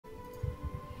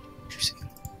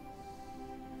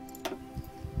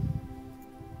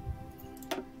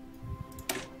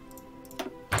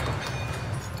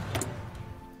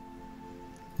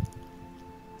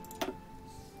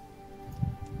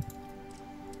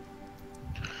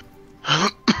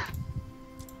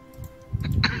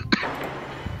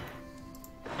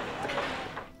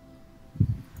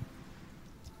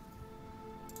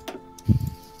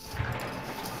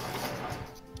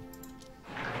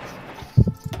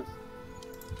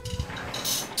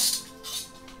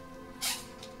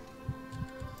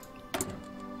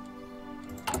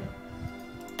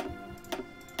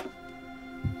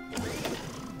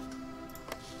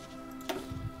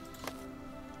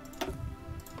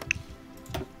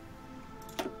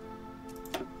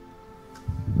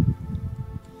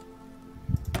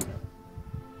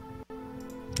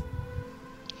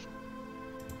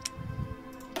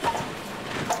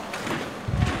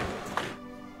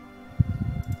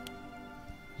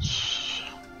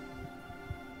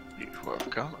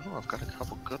I've got a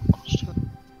couple good ones too.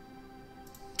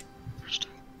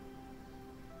 Interesting.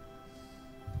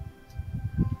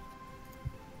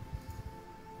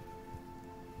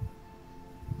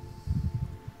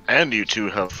 And you two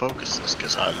have focuses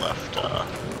because I left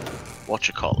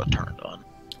whatchamacallit turned on.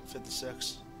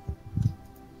 56.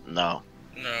 No.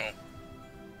 No.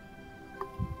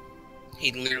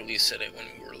 He literally said it when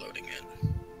we were loading it.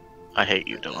 I hate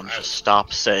you, Dylan. Just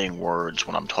stop saying words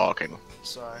when I'm talking.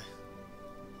 Sorry.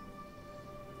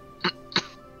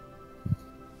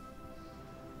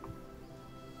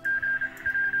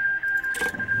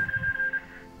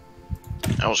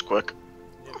 That was quick.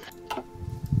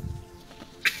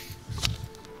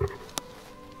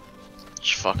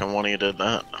 Which fucking one of you did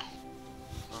that? I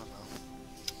don't know.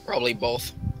 Probably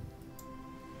both.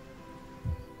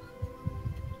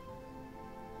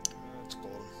 It's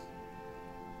golden.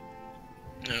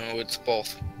 No, it's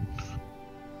both.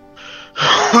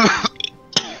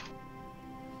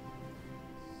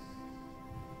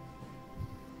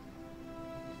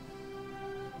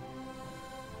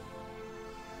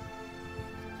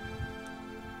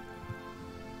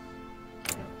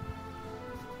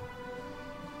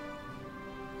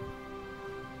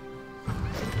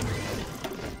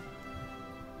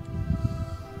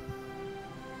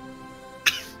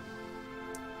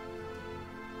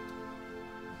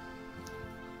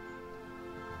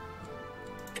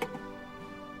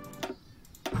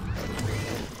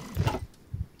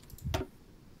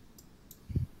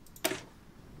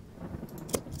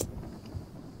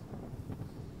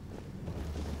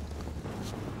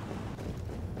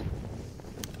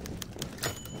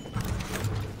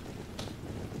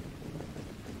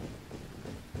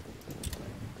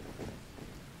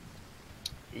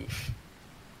 Oof.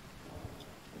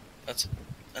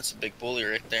 That's a big bully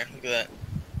right there. Look at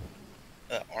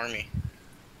that army.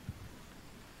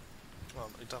 Well,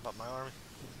 are you talking about my army?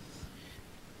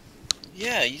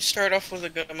 Yeah, you start off with a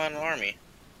good amount of army.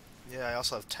 Yeah, I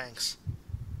also have tanks.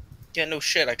 Yeah, no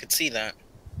shit, I could see that.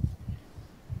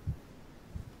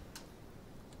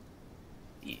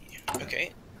 Yeah,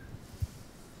 okay.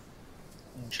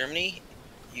 Germany,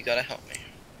 you gotta help me.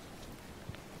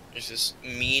 There's this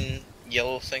mean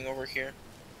yellow thing over here.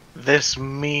 This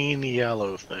mean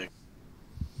yellow thing.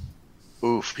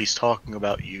 Oof, he's talking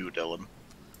about you, Dylan.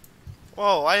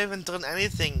 Whoa, I haven't done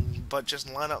anything but just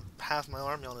line up half my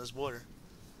army on his border.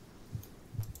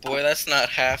 Boy, that's not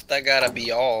half, that gotta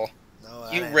be all. No,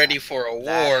 that You ain't ready half. for a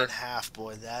That war. ain't half,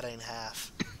 boy. That ain't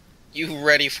half. You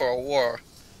ready for a war.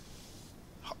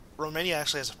 Romania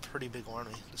actually has a pretty big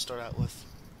army to start out with.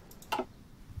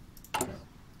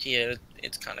 Yeah,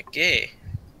 it's kinda gay.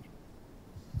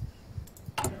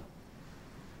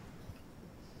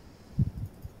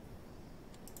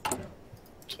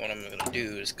 So what I'm gonna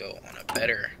do is go on a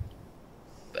better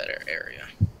area.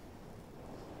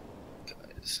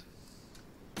 Guys.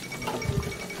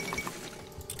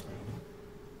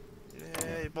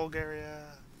 Yay,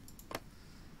 Bulgaria.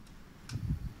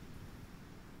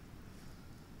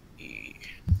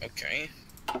 Okay.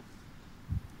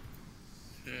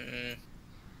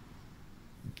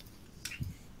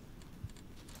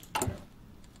 I've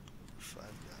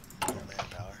got no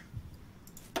manpower.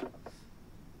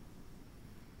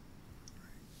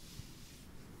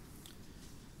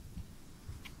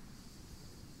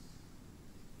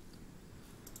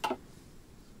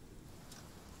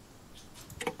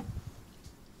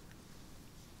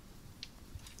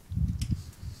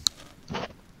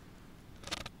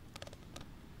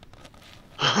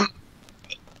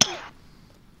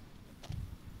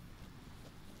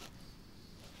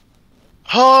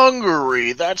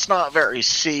 Hungary! That's not very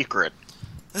secret.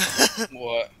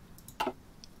 What?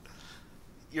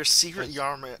 Your secret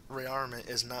rearmament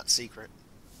is not secret.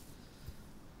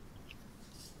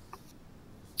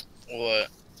 What?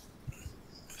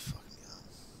 Fucking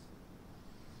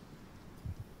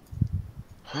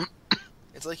God.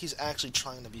 It's like he's actually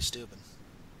trying to be stupid.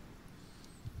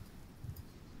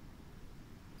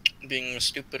 Being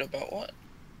stupid about what?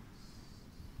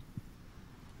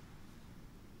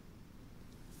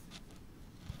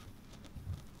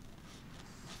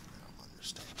 I don't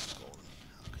understand. Golden.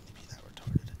 How can you be that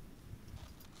retarded?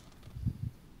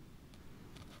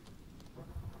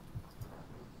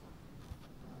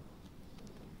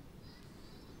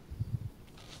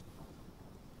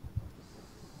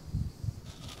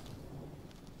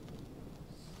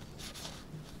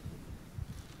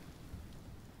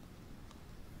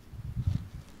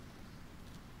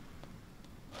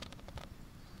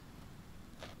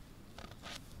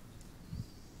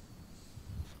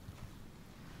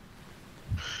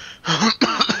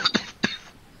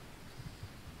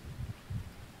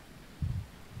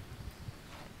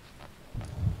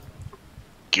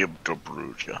 Gib to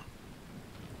Bruja.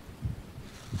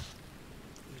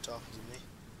 You talking to me?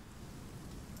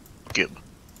 Gib.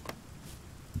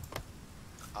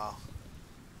 Oh.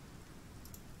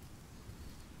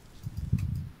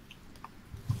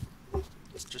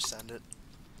 Let's just send it.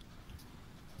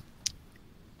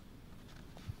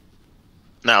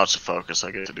 Now it's a focus.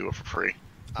 I get to do it for free.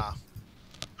 Ah.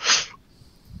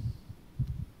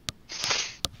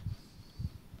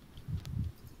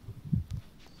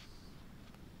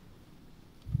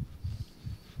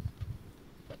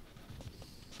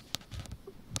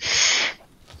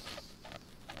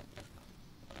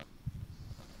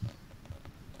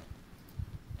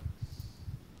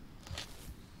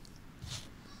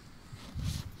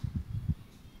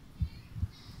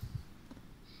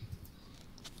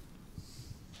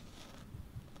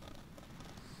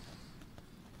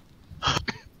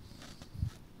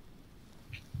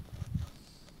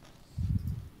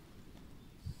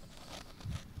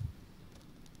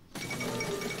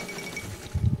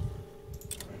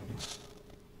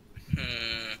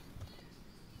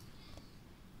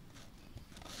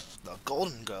 The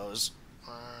golden goes.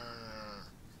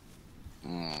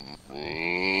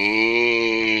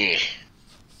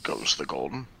 Goes the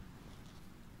golden.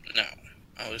 No,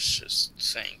 I was just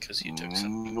saying because you took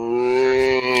some.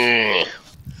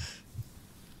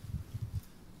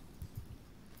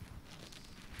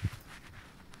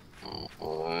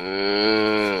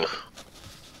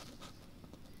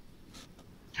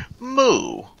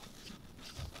 Moo.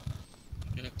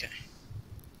 Okay.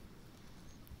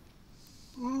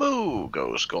 Moo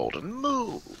goes golden.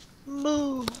 Moo.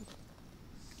 Moo.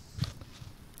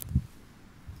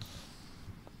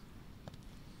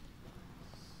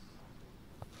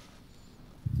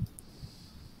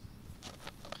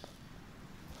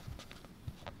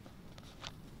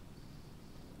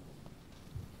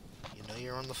 You know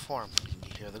you're on the farm when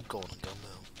you hear the golden go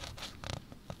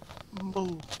moo.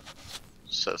 Moo.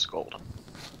 Says golden.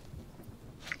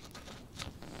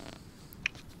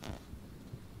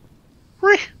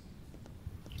 Ree.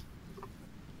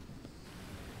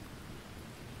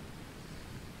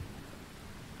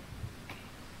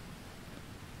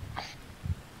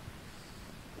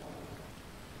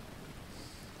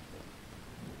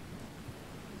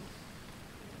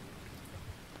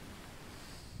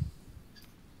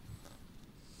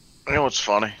 You know what's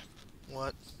funny?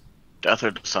 What? Death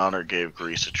or Dishonor gave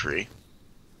Grease a tree.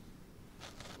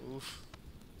 Oof.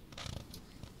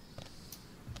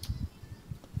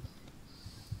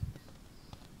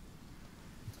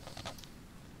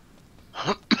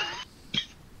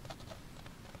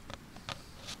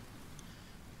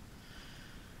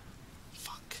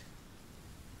 Fuck.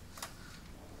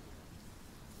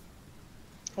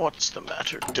 What's the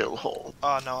matter, Dillhole?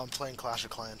 Oh no, I'm playing Clash of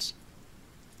Clans.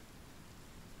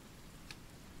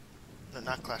 No,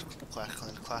 not Clash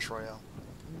Clans, Clash Royale.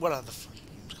 What are the fucking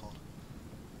games called?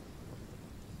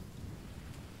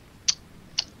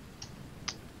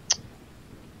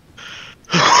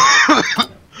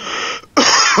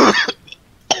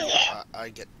 I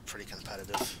get pretty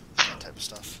competitive with that type of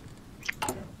stuff.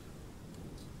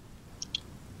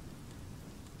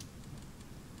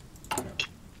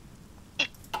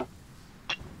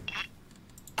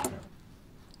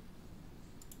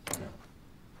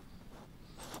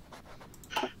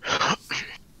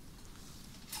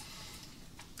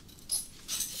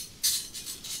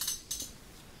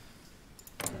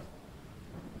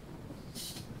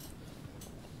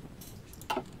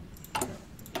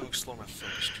 Explore my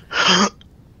focus tree.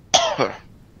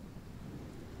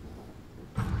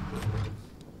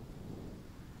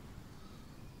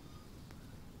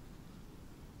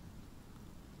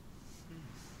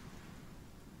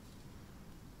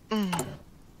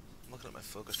 Looking at my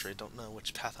focus tree, don't know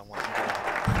which path I want to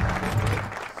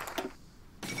go.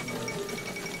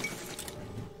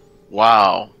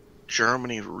 Wow.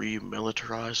 Germany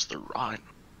remilitarized the Rhine.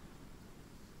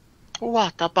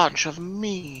 What a bunch of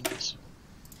means.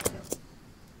 I'm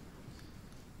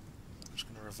just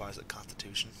gonna revise the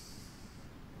Constitution.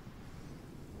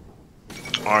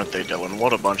 Aren't they, Dylan?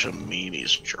 What a bunch of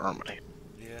meanies, Germany.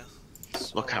 Yeah.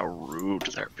 Look how rude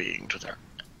they're being to their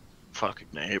fucking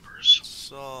neighbors.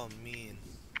 So mean.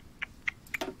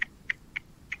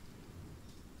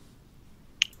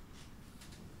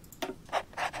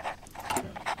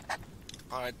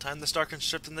 Alright, time to start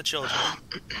conscripting the children.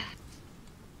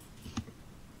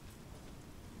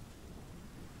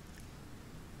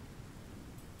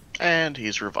 And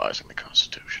he's revising the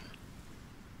Constitution.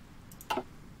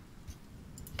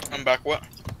 I'm back. What?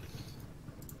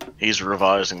 He's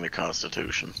revising the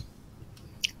Constitution.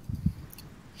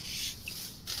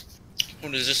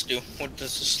 What does this do? What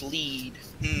does this lead?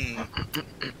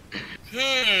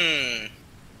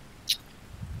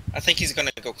 I think he's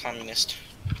gonna go communist.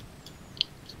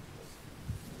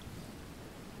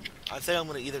 I think I'm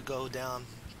gonna either go down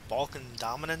Balkan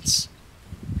dominance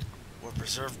or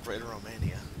preserve Greater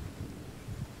Romania.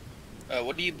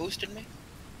 What do you boosted me?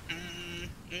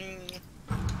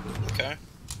 Okay.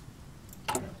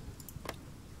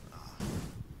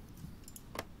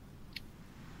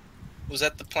 Was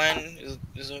that the plan?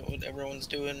 Is that what everyone's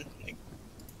doing? Like,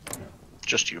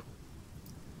 Just you.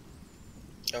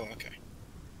 oh, okay.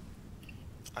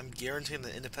 I'm guaranteeing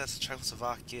the independence of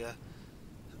Czechoslovakia,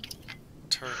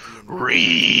 Turkey, and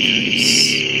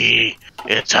Ree!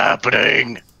 It's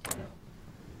happening!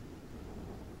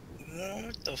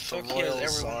 What the the fuck Royal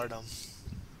is everyone? Tsardom.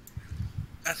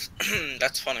 That's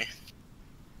that's funny.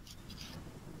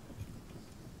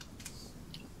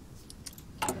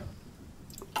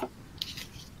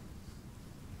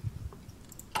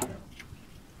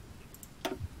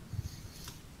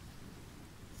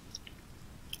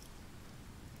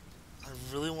 I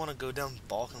really want to go down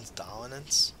Balkans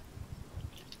dominance.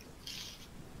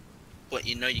 But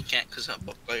you know you can't because of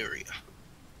Bulgaria.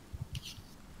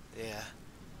 Yeah.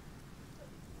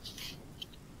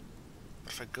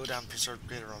 But if I go down preserve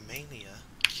Greater Romania.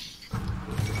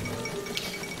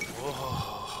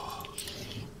 Whoa.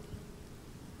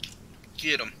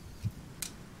 Get him.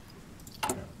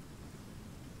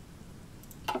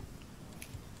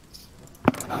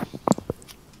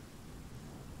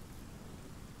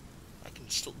 I can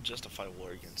still justify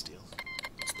war against you.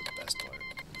 That's the best part.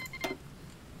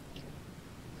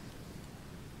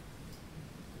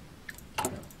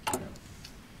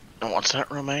 And what's that,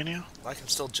 Romania? I can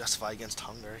still justify against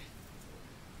Hungary.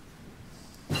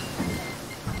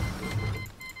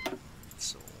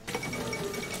 So.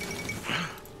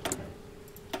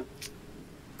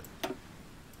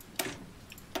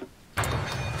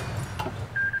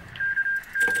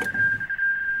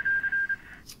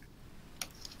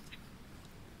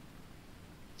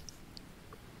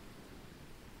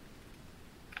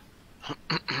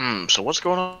 So what's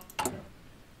going on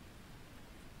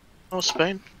with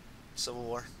Spain? Civil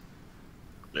War.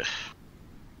 Yeah.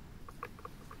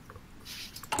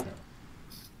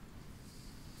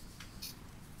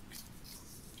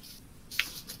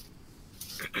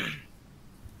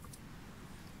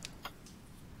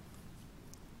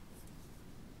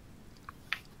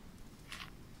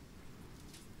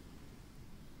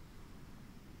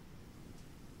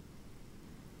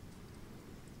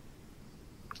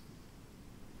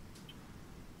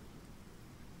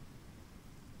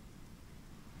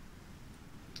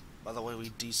 By the way, we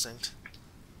desynced.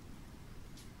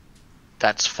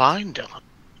 That's fine, Dillon,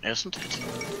 isn't it?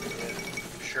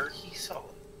 Sure, he saw it.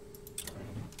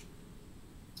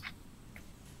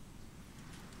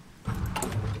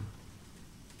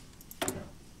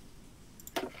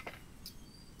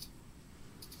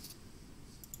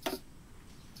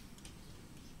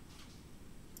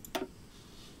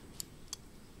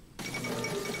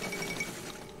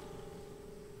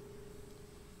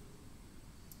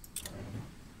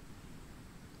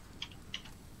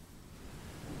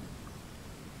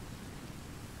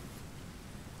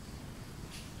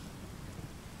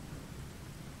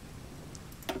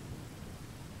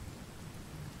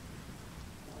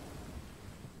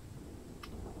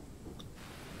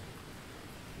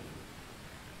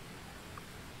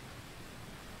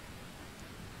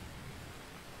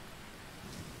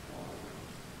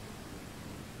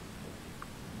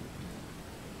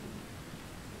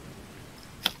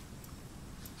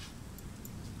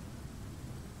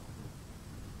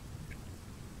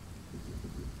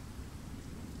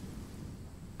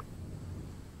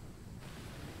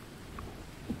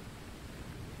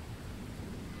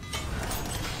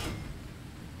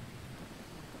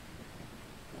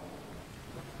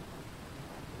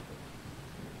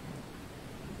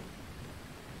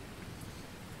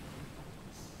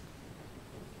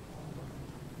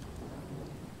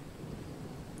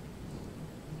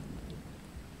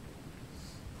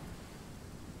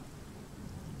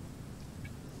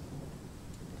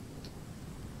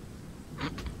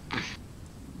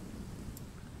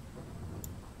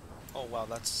 Oh wow,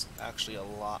 that's actually a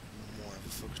lot more of a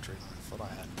focus tree than I thought I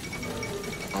had.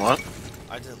 What?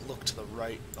 I didn't look to the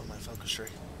right of my focus tree.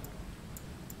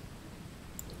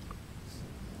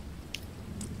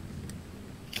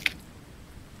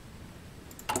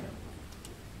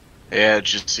 Yeah,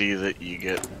 just see that you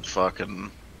get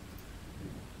fucking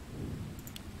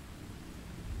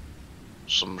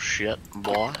some shit,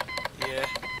 boy. Yeah.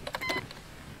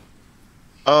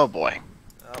 Oh boy.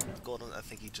 Golden, I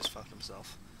think he just fucked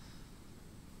himself.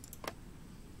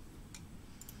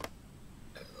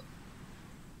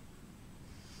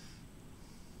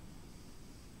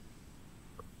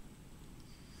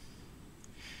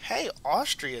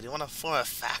 Austria. Do you want to form a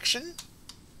faction?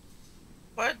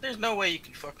 What? There's no way you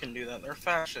can fucking do that. They're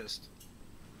fascist.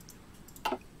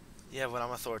 Yeah, but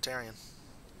I'm authoritarian.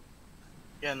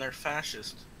 Yeah, and they're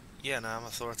fascist. Yeah, no, I'm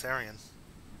authoritarian.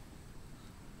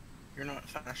 You're not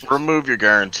fascist. Remove your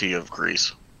guarantee of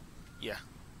Greece. Yeah.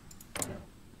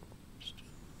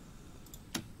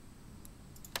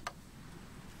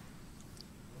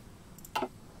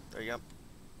 There you go.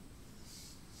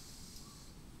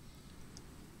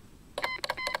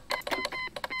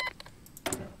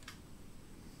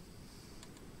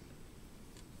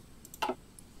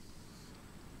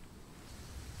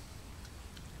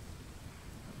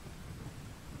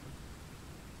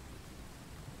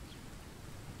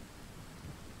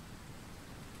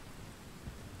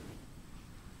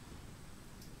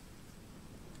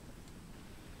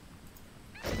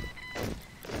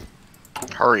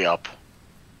 Hurry up.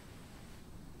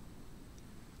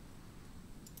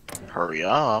 Hurry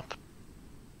up.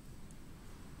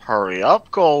 Hurry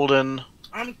up, Golden.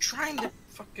 I'm trying to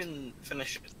fucking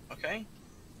finish it, okay?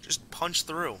 Just punch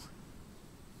through.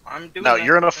 I'm doing No, that.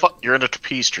 you're in a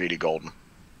peace treaty, Golden.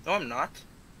 No, I'm not.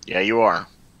 Yeah, you are.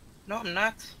 No, I'm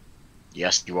not.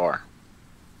 Yes, you are.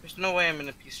 There's no way I'm in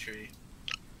a peace treaty.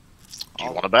 Do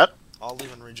you want to bet? I'll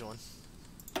leave and rejoin.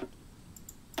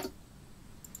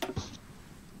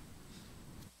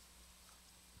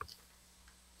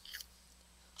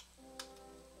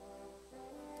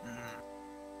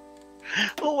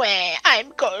 Where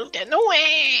I'm Golden,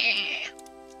 where?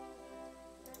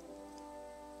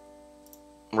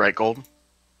 Right, Golden.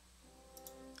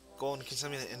 Golden, can you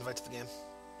send me the invite to the game?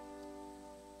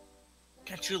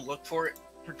 Can't you look for it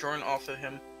or join off of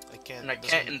him? I can't. And I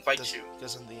can't invite you.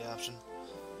 Isn't the option?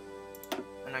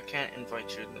 And I can't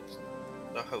invite you,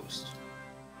 the host.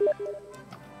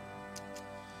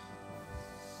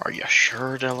 Are you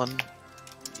sure, Dillon?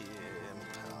 Yeah,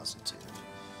 I'm positive.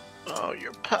 Oh,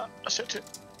 you're positive.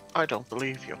 I don't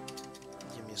believe you.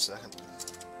 Give me a second.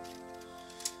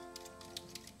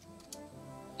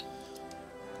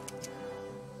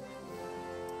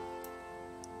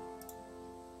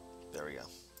 There we go.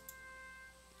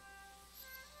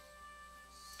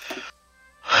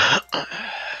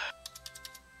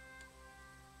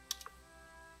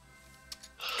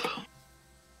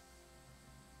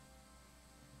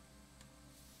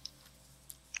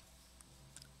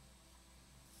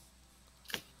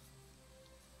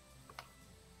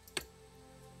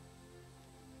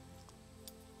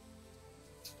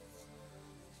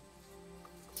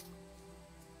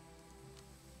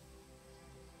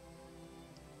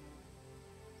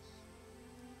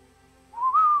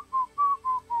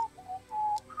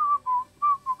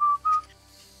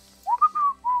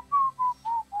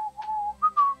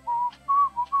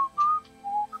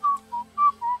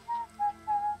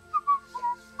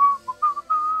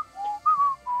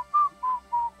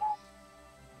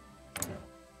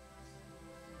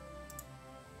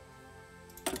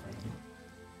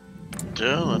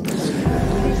 Dillon.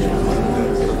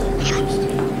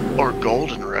 Or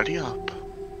Golden, ready up.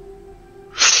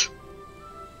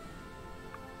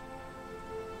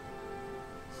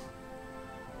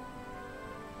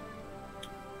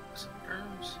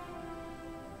 Terms.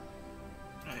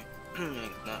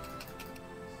 No.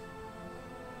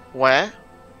 Where?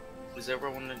 Is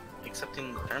everyone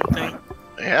accepting the term thing?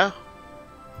 Yeah?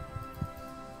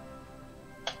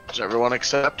 Is everyone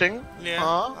accepting? Yeah,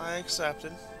 Huh? I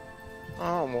accepted.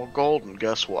 Oh, well, Golden,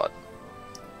 guess what?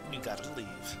 You gotta leave.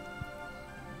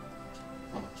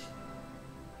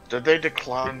 Did they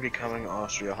decline becoming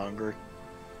Austria-Hungary?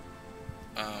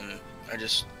 I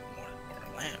just wanted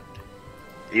more land.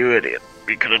 You idiot.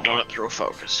 We could have done it through a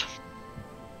focus.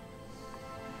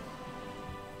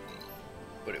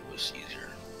 But it was easier.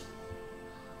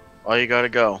 Oh, you gotta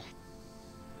go.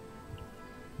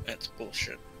 That's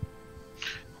bullshit.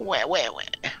 Where?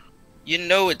 You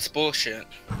know it's bullshit.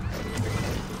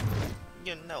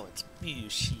 You know it's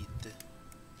bullshit.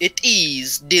 It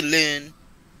is, Dylan.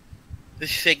 The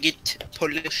faggot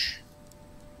Polish.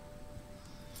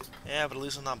 Yeah, but at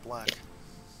least I'm not black.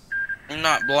 I'm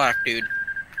not black, dude.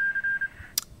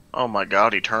 Oh my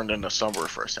god, he turned into somewhere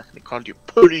for a second. He called you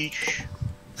Polish.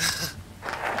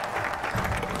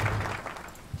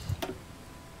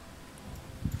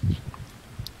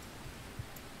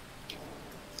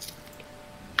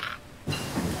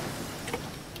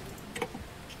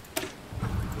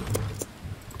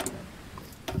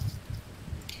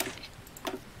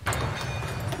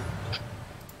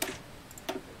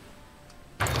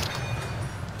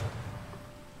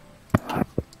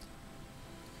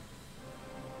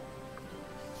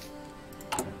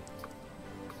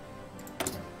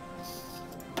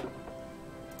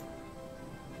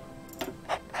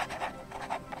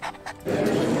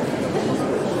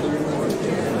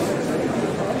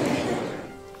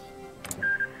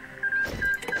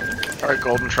 Alright,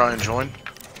 Golden, try and join.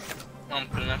 I'm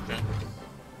connecting.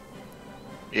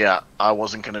 Yeah, I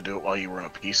wasn't gonna do it while you were in a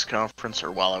peace conference,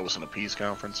 or while I was in a peace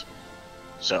conference.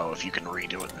 So if you can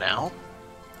redo it now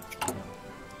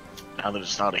that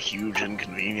it's not a huge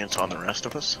inconvenience on the rest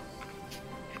of us.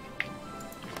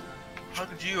 How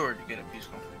did you already get a peace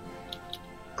conference?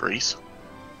 Greece.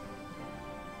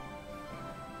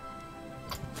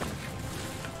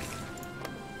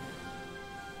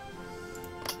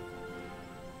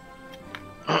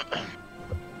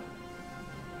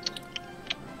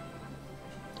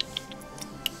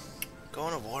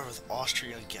 Going to war with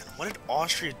Austria again. What did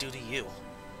Austria do to you?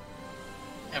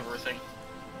 Everything.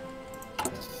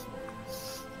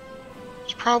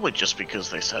 It's probably just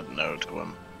because they said no to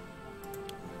him.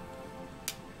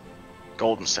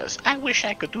 Golden says, I wish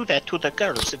I could do that to the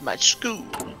girls in my school.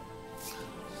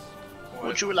 What?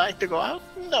 Would you like to go out?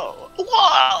 No.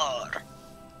 War!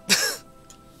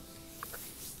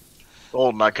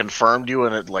 Golden, I confirmed you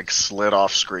and it like slid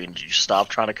off screen. Did you stop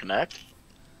trying to connect?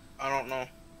 I don't know.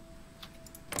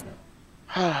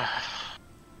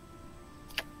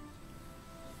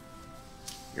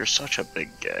 You're such a big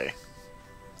gay.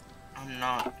 I'm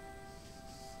not.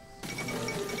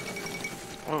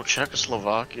 Oh,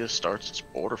 Czechoslovakia starts its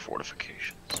border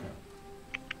fortifications.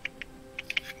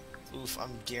 Oof,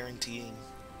 I'm guaranteeing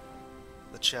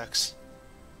the Czechs.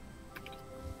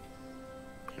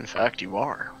 In fact, you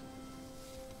are.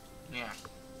 Yeah.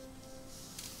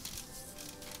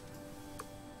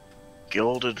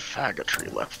 Gilded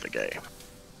faggotry left the game.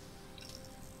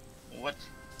 What?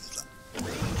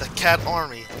 The Cat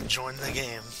Army joined the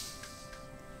game.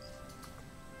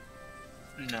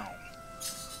 No.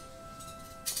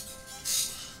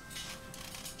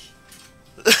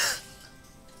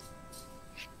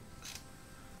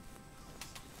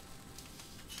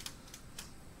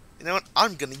 You know what?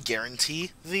 I'm gonna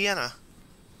guarantee Vienna.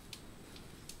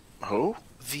 Who?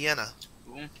 Vienna.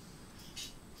 Ooh.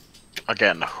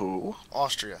 Again, who?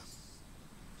 Austria.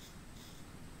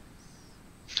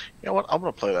 You know what? I'm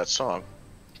gonna play that song.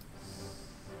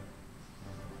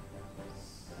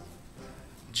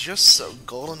 Just so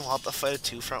Golden will have to fight a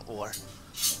two-front war.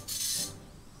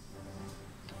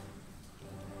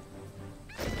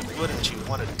 Wouldn't you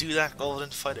want to do that, Golden?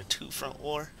 Fight a two-front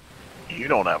war? You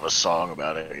don't have a song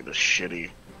about any of this shitty...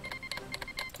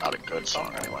 Not a good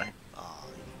song, anyway. Oh,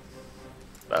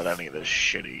 About any of this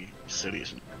shitty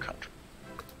cities in your country.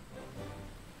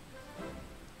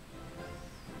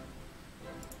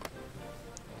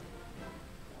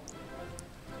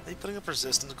 are you putting up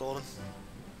resistance, Golden?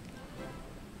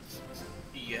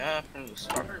 Yeah, from the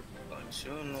start, but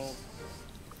soon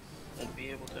won't be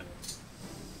able to.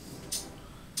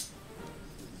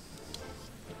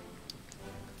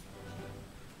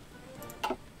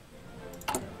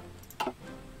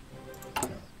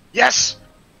 Yes!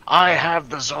 I have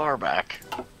the Tsar back.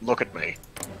 Look at me.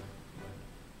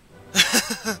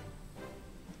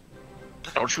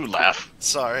 Don't you laugh.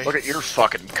 Sorry. Look at your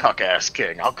fucking cuck-ass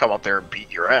king. I'll come up there and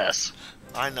beat your ass.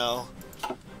 I know.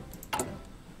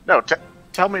 No,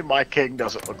 tell me my king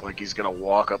doesn't look like he's gonna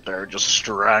walk up there and just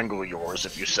strangle yours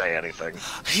if you say anything.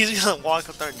 He's gonna walk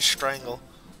up there and strangle.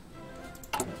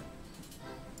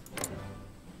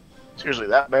 Seriously,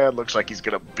 that man looks like he's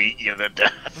gonna beat you to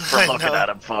death for I looking know. at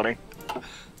him funny.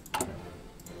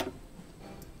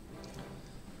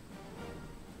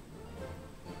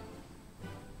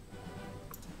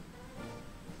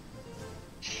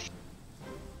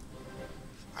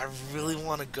 I really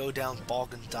want to go down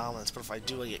Balkan dominance, but if I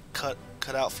do, I get cut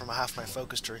out from half my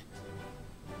focus tree.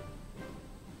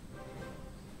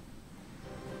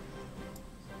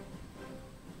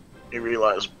 You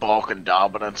realize Balkan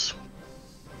dominance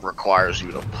requires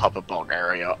you to puppet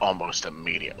Bulgaria almost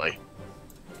immediately,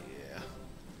 Yeah.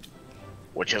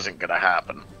 which isn't gonna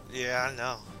happen. Yeah, I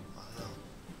know.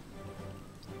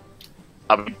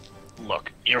 I mean,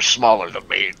 look, you're smaller than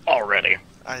me already.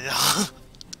 I know.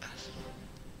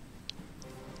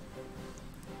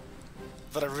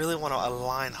 But I really want to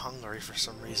align Hungary for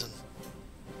some reason.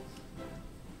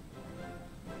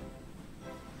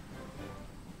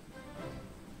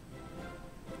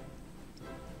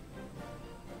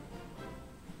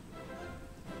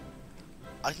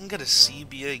 I can get a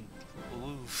CBA.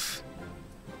 Oof.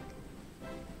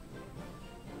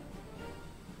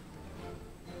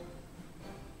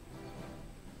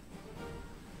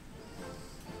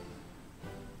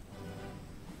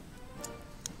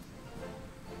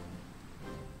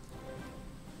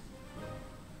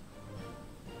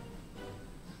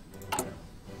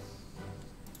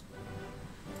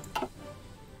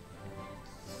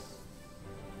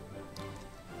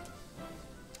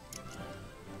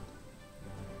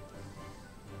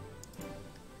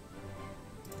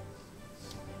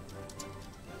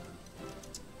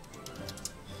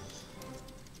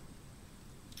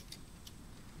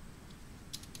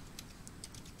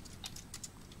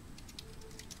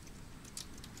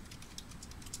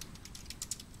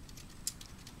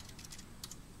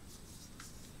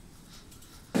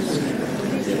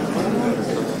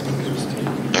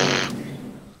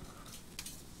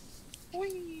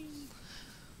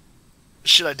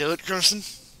 Should I do it, Crimson?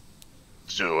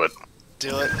 Do it.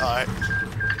 Do it. All right.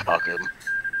 Fuck him.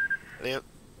 Yep.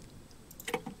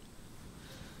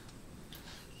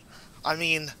 I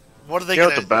mean, what are they You know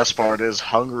gonna? what the best part is?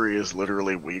 Hungary is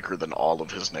literally weaker than all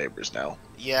of his neighbors now.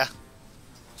 Yeah.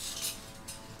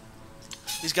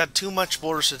 He's got too much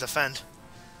borders to defend.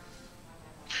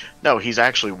 No, he's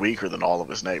actually weaker than all of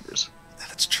his neighbors.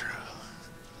 That's true.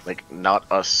 Like, not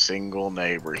a single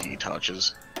neighbor he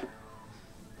touches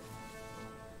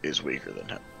is weaker than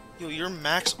him. Yo, your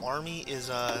max army is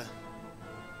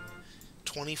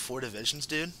 24 divisions,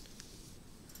 dude.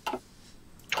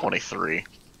 23.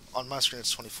 On my screen,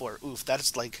 it's 24. Oof, that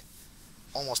is like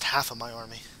almost half of my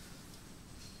army.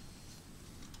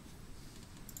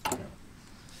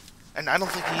 And I don't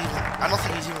think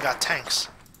he's even got tanks.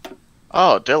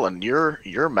 Oh, Dylan,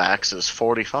 your max is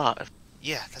 45.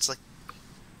 Yeah, that's like,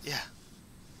 yeah.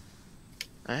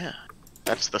 Yeah,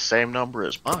 that's the same number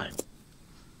as mine.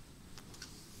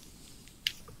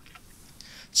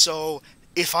 So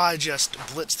if I just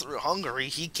blitz through Hungary,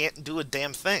 he can't do a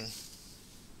damn thing.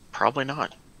 Probably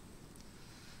not.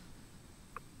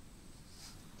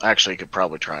 Actually, he could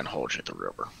probably try and hold you at the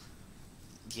river.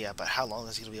 Yeah, but how long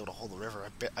is he gonna be able to hold the river?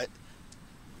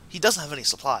 He doesn't have any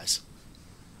supplies.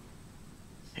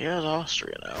 He has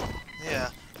Austria now.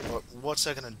 Yeah, but what's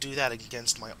that gonna do that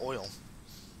against my oil?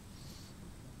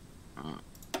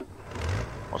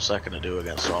 What's that gonna do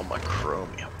against all my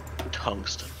chromium?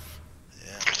 Tungsten.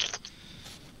 Yeah.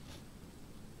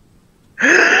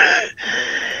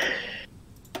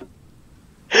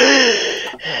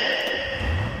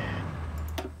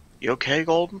 You okay,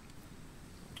 Golden?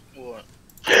 What?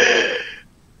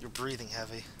 You're breathing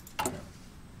heavy.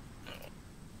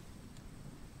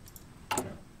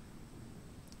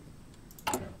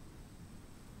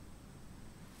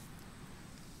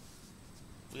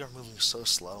 We are moving so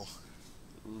slow.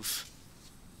 Oof.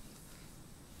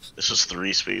 This is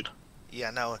 3-speed. Yeah,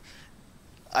 no.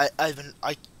 I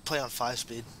play on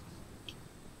 5-speed.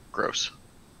 Gross.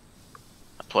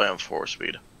 I play on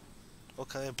 4-speed.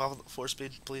 Okay, above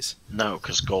 4-speed, please. No,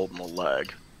 because Golden will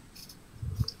lag.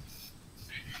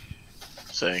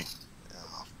 See?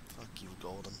 Oh, fuck you,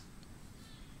 Golden.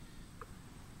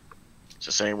 It's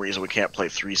the same reason we can't play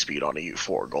 3-speed on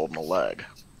EU4. Golden will lag.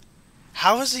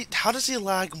 How does he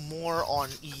lag more on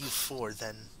EU4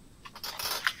 than?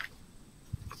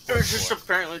 It just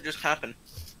apparently just happened.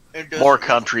 More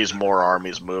countries, more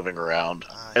armies moving around.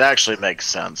 It actually makes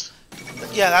sense.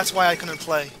 Yeah, that's why I couldn't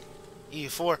play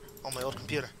EU4 on my old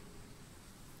computer.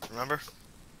 Remember?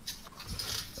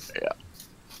 Yeah.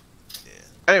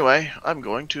 Anyway, I'm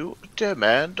going to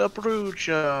demand a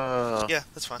Bruja. Yeah,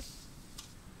 that's fine.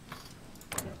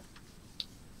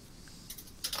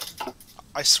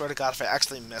 I swear to God, if I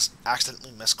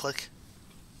accidentally misclick,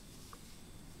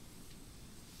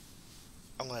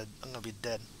 I'm gonna be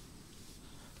dead.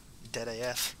 Dead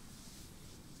AF.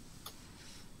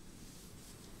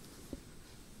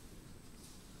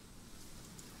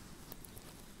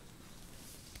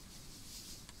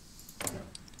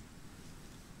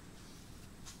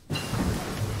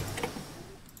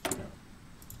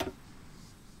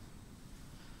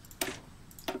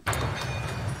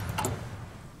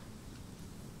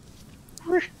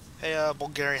 Hey,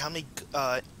 Bulgaria, how many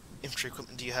infantry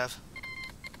equipment do you have?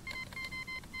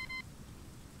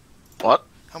 What?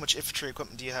 How much infantry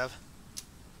equipment do you have?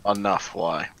 Enough.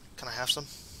 Why? Can I have some?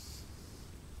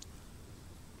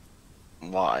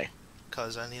 Why?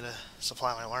 Because I need to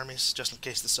supply my armies just in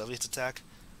case the Soviets attack.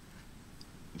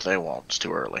 They won't. It's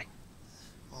too early.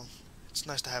 Well, it's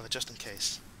nice to have it just in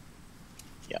case.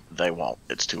 Yeah, they won't.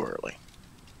 It's too early.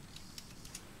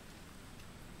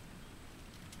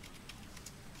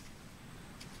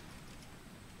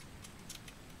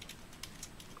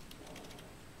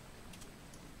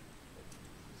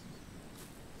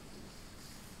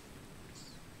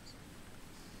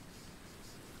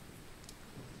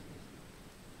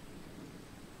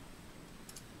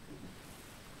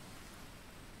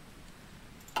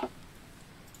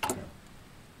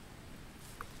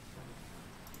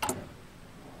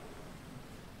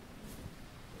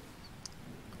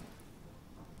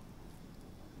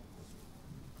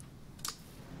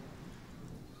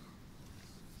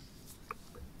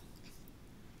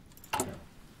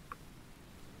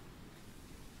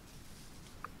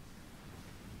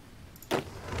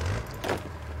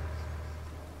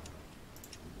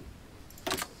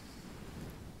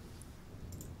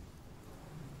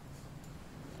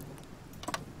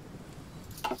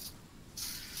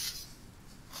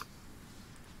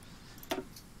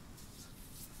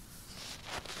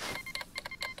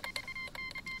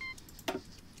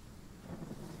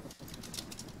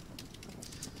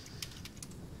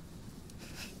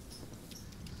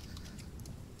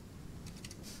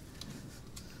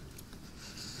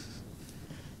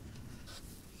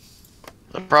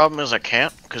 The problem is I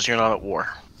can't, because you're not at war.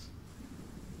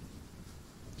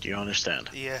 Do you understand?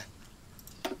 Yeah.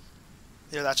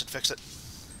 Yeah, that should fix it.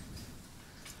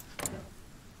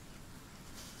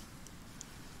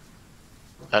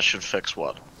 That should fix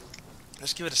what?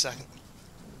 Just give it a second.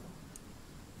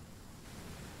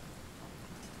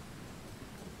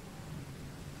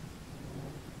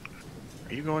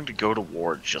 Are you going to go to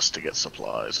war just to get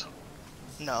supplies?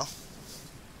 No.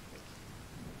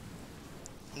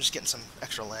 I'm just getting some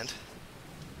extra land.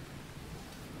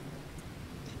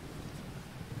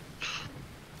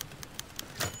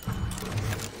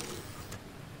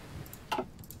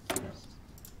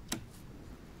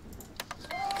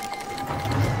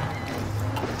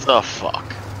 The fuck?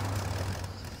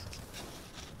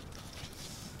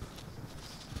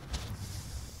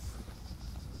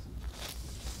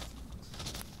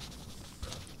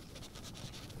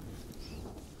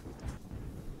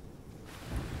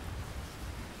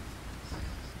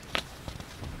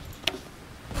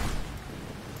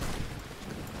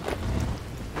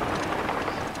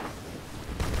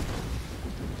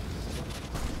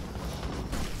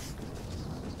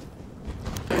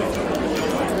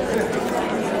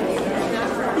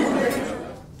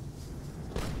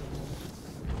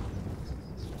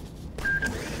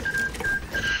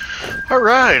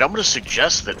 Alright, I'm gonna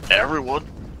suggest that everyone...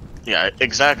 Yeah,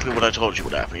 exactly what I told you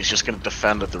would happen. He's just gonna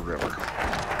defend at the river.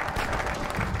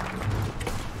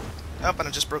 Oh, and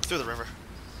I just broke through the river.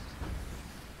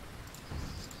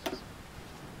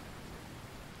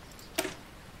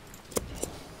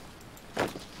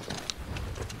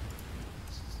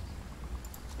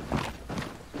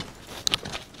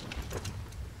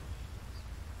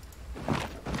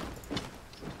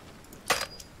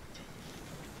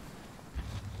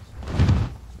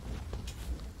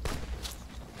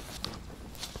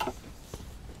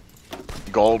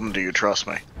 Golden, do you trust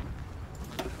me?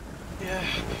 Yeah.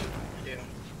 Yeah.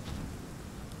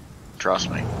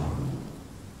 Trust me.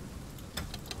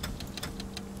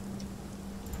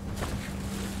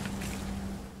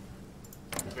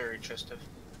 Very trustive.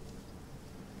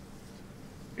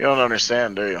 You don't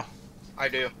understand, do you? I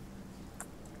do.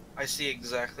 I see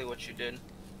exactly what you did.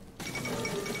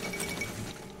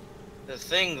 The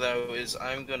thing, though, is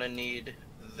I'm gonna need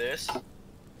this.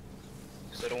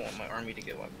 Because I don't want my army to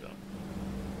get wiped out.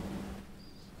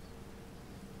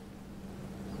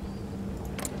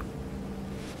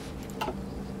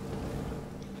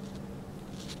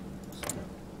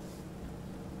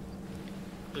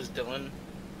 Does Dillon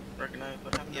recognize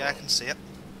what happened? Yeah, I can see it.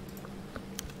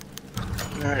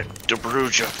 Alright,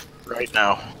 Dobruja, right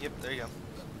now. Yep, there you go.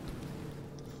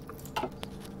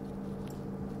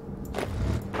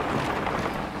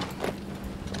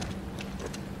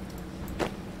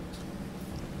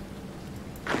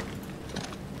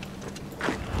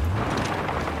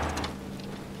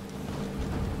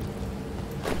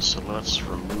 So let's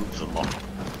remove the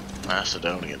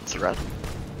Macedonian threat.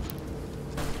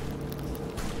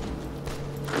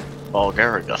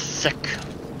 Bulgaria thick.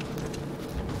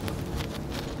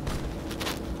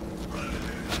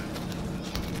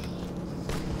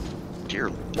 Dear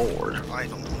Lord. I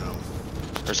don't know.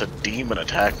 There's a demon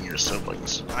attacking your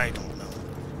siblings. I don't know.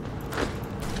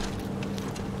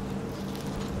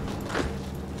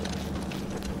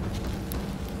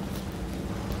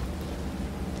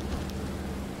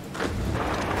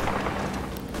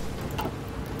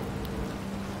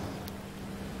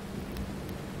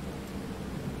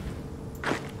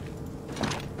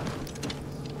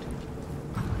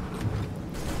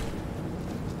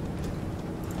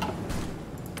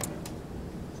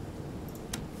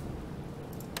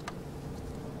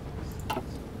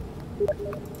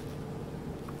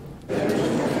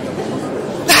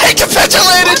 They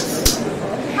capitulated!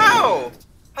 How?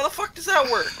 How the fuck does that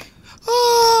work?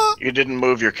 You didn't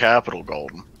move your capital,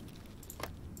 Golden.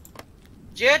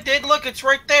 Yeah, it did. Look, it's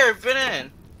right there. Fit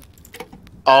in.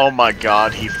 Oh my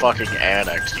god, he fucking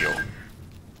annexed you.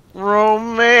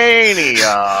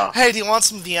 Romania! Hey, do you want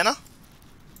some Vienna?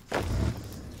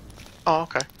 Oh,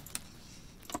 okay.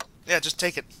 Yeah, just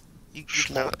take it. You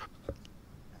can have it.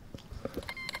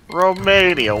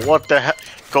 Romania, what the hell?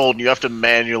 Golden, you have to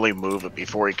manually move it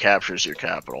before he captures your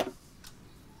capital.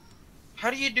 How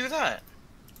do you do that?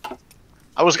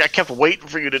 I kept waiting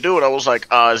for you to do it. I was like,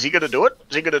 is he gonna do it?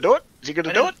 Is he gonna do it? Is he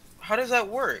gonna do it? How does that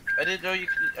work? I didn't know you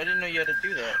could. I didn't know you had to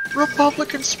do that.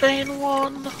 Republican Spain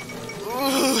won.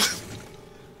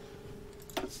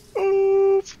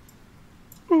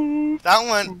 That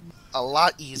went a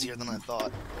lot easier than I thought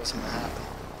it was gonna happen.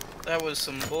 That was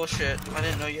some bullshit. I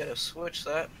didn't know you had to switch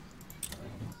that.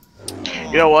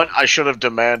 You know what? I should have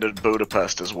demanded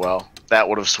Budapest as well. That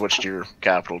would have switched your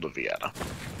capital to Vienna.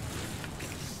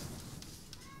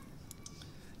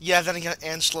 Yeah, then he got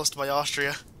Anschlossed by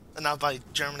Austria, and not by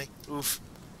Germany. Oof.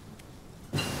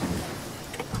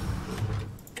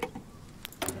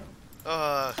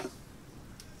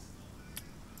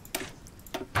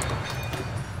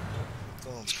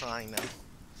 Dylan's crying now.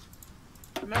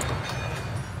 No.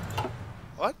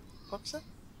 What? What was that?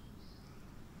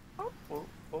 Oh, what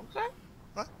was that?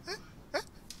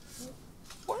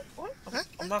 What? What?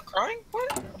 I'm not crying?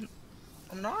 What?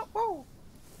 I'm not? Whoa.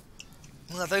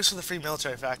 Well, thanks for the free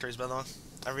military factories, by the way.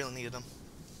 I really needed them.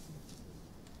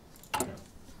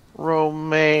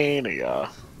 Romania.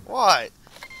 What?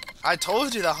 I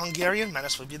told you the Hungarian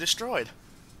menace would be destroyed.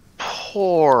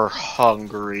 Poor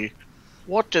Hungary.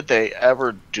 What did they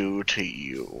ever do to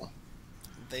you?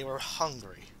 They were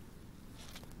hungry.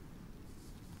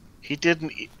 He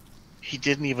didn't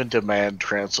even demand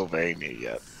Transylvania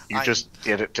yet. You just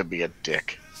did it to be a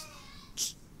dick.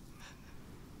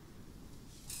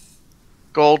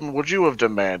 Golden, would you have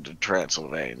demanded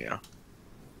Transylvania?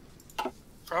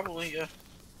 Probably, yeah.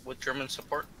 With German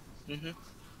support. Mm-hmm.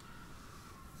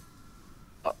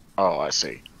 Oh, I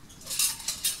see.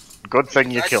 Good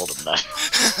thing you killed him then.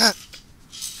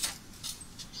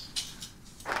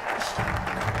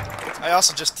 I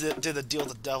also just did a deal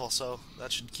with the devil, so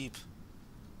that should keep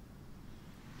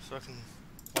fucking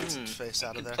what's its face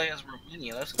out of there. Play as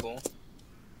Romania, that's cool.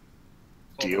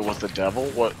 Deal with the devil?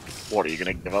 What are you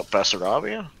gonna give up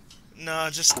Bessarabia? No,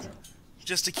 just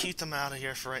to keep them out of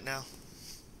here for right now.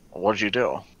 What'd you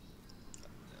do?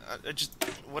 Just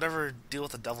whatever deal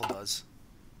with the devil does.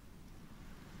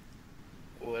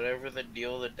 Whatever the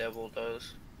deal the devil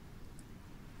does.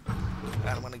 And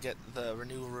I'm gonna get the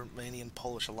Renew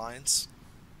Romanian-Polish Alliance.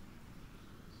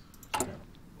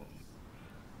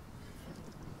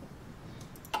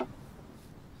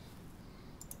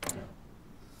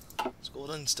 Is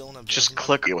Golden still in a Just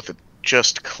click with it.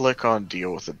 Just click on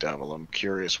deal with the devil. I'm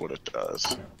curious what it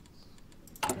does.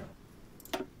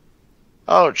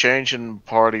 Oh, change in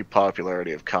party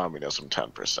popularity of communism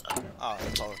 10%. Oh,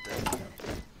 that's all it did.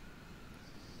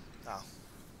 Oh.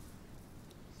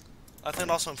 I think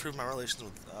it also improved my relations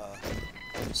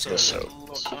with So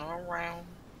around.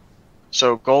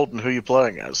 So Golden, who you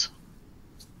playing as?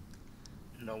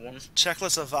 No one.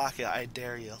 Czechoslovakia, I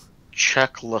dare you.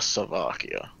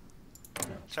 Czechoslovakia.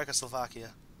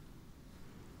 Czechoslovakia.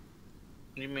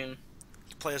 You mean?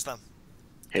 Play as them.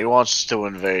 He wants to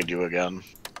invade you again.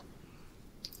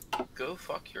 Go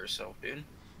fuck yourself, dude.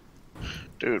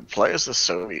 Dude, play as the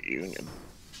Soviet Union.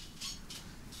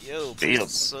 Yo, play as the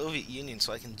Soviet Union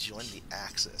so I can join the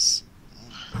Axis.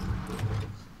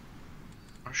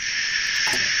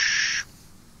 Shh.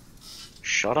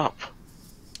 Shut up.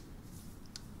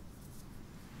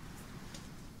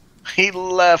 He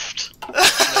left. No,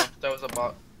 that was a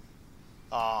bot.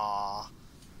 Aww.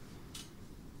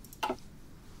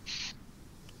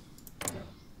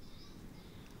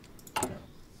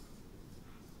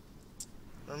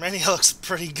 Romania looks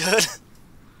pretty good.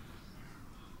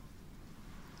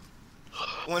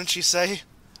 Wouldn't you say,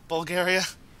 Bulgaria?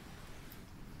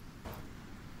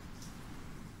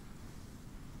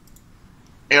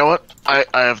 You know what? I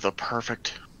have the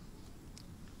perfect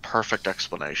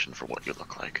explanation for what you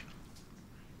look like.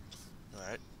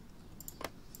 Alright.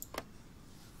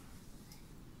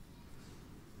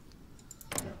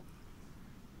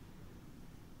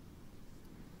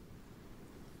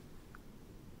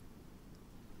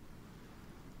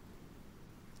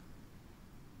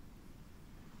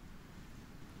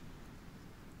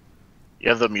 You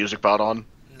have the music bot on?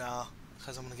 No,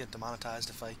 because I'm gonna get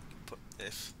demonetized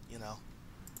if you know.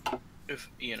 If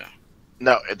you know.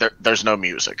 No, there's no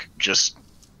music. Just,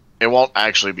 it won't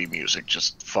actually be music.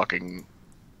 Just fucking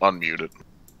unmute it.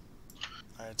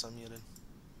 Alright, it's unmuted.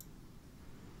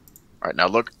 Alright, now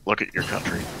look at your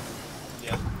country.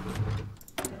 Yeah.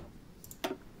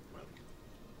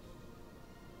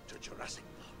 To Jurassic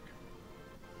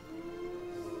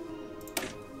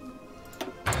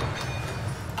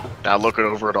Now look it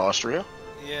over at Austria.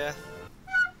 Yeah.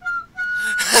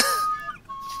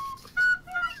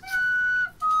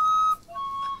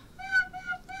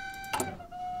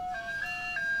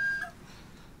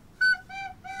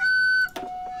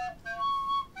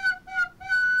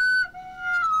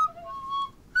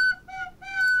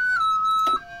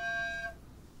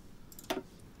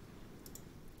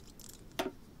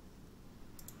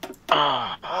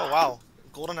 Oh wow,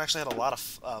 Golden actually had a lot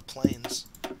of planes.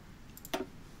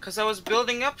 Cause I was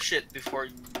building up shit before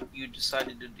you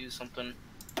decided to do something.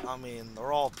 I mean,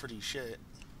 they're all pretty shit.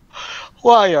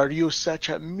 Why are you such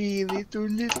a mean little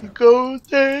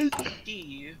Golden?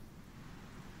 Steve.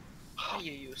 Why are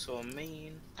you so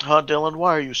mean? Huh, Dylan?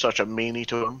 Why are you such a meanie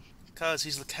to him? because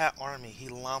he's the cat army. He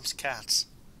lumps cats.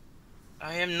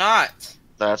 I am not.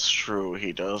 That's true,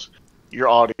 he does. Your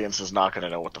audience is not gonna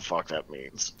know what the fuck that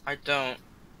means. I don't.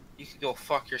 You can go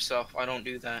fuck yourself. I don't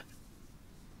do that.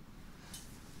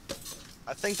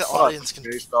 I think the Fuck, audience can...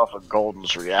 based off of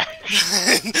Golden's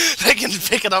reaction. they can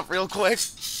pick it up real quick.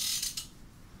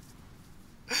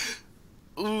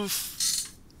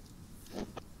 Oof.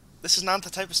 This is not the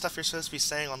type of stuff you're supposed to be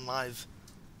saying on live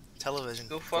television.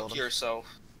 Go fuck Golden. yourself.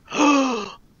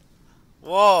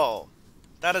 Whoa.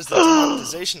 That is the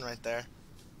demonetization right there.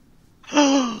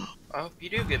 I hope you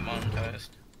do get monetized.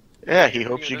 Yeah, he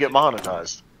hopes you get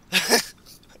monetized. I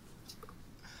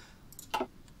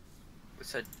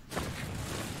said,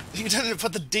 You didn't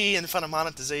put the D in front of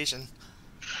monetization.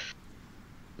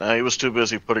 Nah, he was too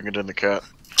busy putting it in the cat.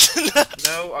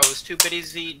 no, I was too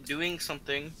busy doing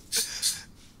something.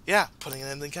 Yeah, putting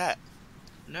it in the cat.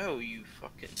 No, you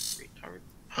fucking retard.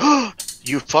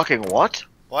 You fucking what?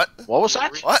 What? What was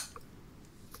that? What?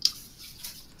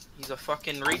 He's a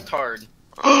fucking retard.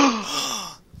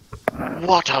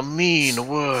 What a mean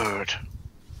word.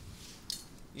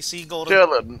 You see, Golden?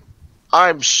 Dillon,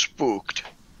 I'm spooked.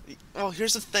 Oh,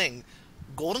 here's the thing.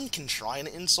 Golden can try and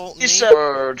insult me. He said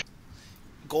word.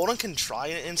 Golden can try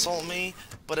and insult me,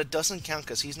 but it doesn't count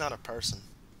because he's not a person.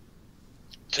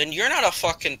 Then you're not a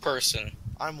fucking person.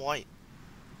 I'm white.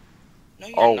 No,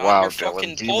 you're Oh not. wow, You're Dillon,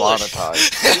 fucking Polish.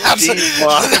 demonetized. That's a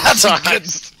good...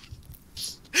 Demonetized.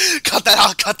 Cut that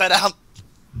out, cut that out.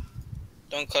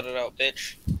 Don't cut it out,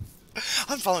 bitch.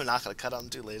 I'm probably not gonna cut it, I'm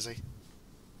too lazy.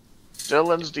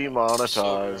 Dillon's So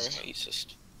demonetized.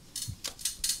 racist.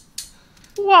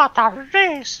 What a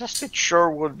racist! It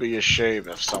sure would be a shame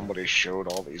if somebody showed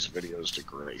all these videos to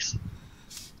Grace.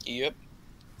 Yep.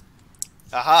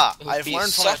 Aha! It would I've be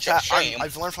learned from my such a shame.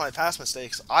 I've learned from my past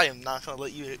mistakes. I am not gonna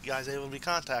let you guys able to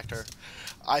contact her.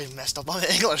 I messed up on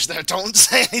the English there. Don't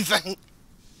say anything.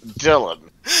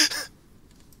 Dillon,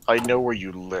 I know where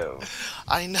you live.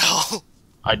 I know.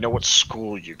 I know what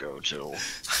school you go to.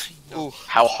 Ooh.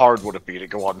 How hard would it be to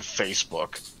go on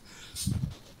Facebook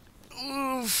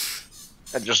Oof.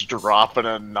 and just drop an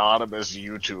anonymous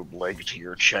YouTube link to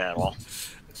your channel?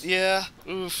 Yeah.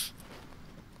 Oof.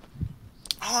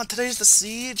 Oh, today's the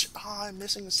siege. Oh, I'm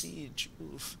missing the siege.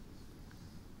 Oof.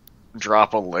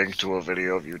 Drop a link to a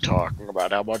video of you talking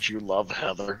about how much you love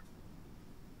Heather.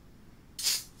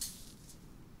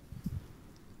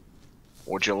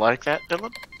 Would you like that,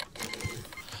 Dillon?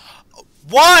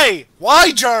 Why?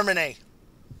 Why Germany?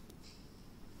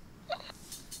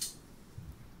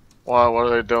 Why? What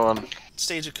are they doing?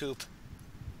 Stage a coup.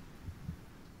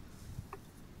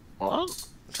 What?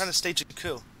 I'm trying to stage a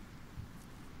coup.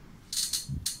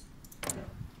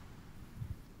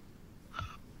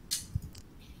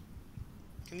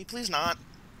 Can you please not?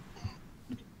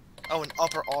 Oh, in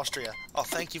Upper Austria. Oh,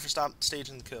 thank you for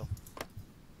staging the coup.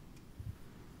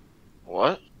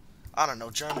 What? I don't know.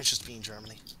 Germany's just being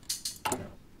Germany.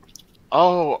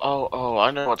 Oh,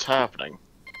 I know what's happening.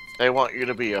 They want you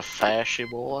to be a fashy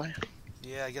boy?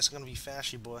 Yeah, I guess I'm gonna be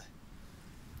fashy boy.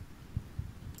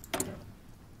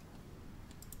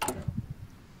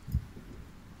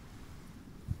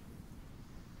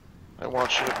 They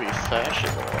want you to be fashy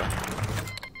boy.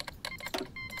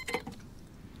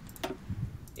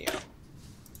 Yeah.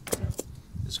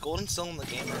 Is Golden still in the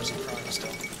game or is he crying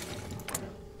still?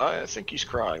 I think he's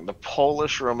crying. The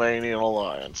Polish-Romanian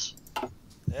alliance.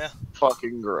 Yeah.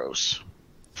 Fucking gross.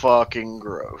 Fucking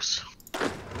gross.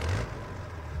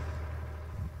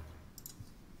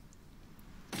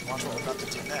 Watch what we're about to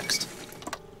do next.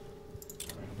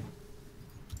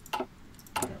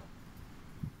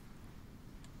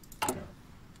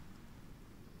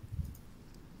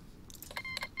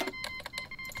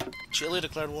 Chile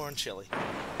declared war on Chile.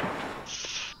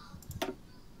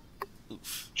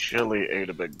 Oof. Chile ate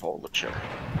a big bowl of chili.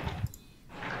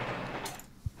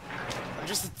 I'm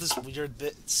just at this weird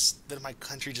bit of my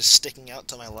country just sticking out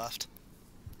to my left.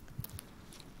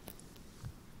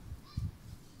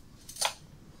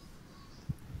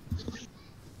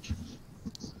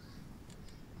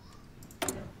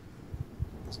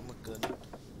 Doesn't look good.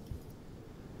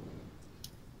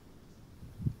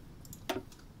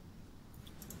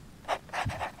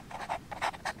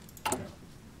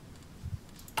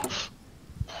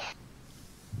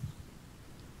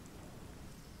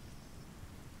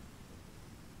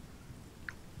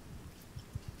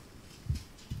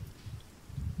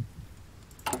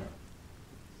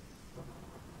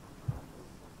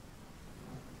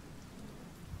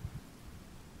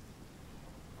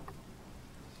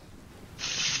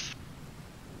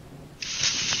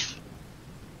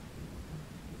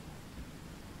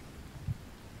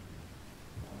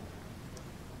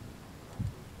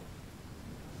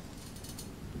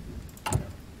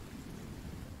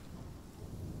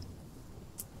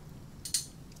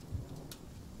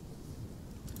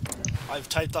 I've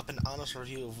typed up an honest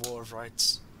review of War of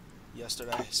Rights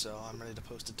yesterday, so I'm ready to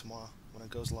post it tomorrow when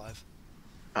it goes live.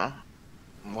 Huh?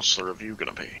 What's the review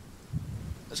gonna be?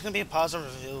 It's gonna be a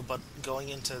positive review, but going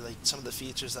into like some of the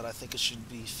features that I think it should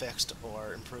be fixed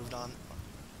or improved on,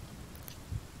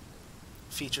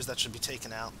 features that should be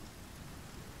taken out,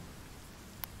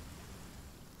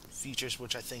 features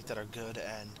which I think that are good,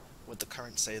 and what the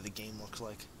current state of the game looks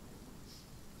like.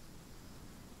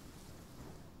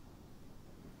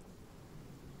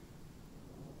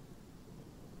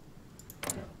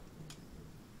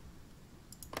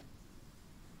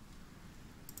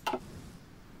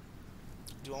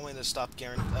 Do you want me to stop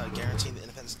guaranteeing the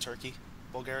independence of Turkey,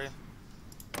 Bulgaria?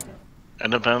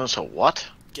 Independence of what?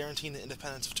 Guaranteeing the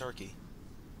independence of Turkey.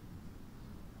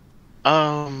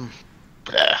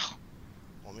 Yeah,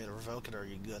 Want me to revoke it, or are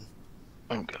you good?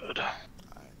 I'm good.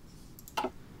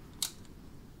 Alright.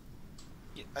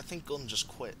 Yeah, I think Golden just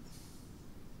quit.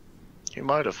 He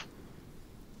might have.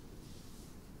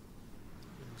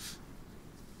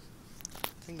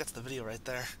 I think that's the video right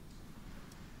there.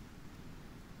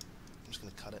 I'm just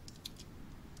gonna cut it.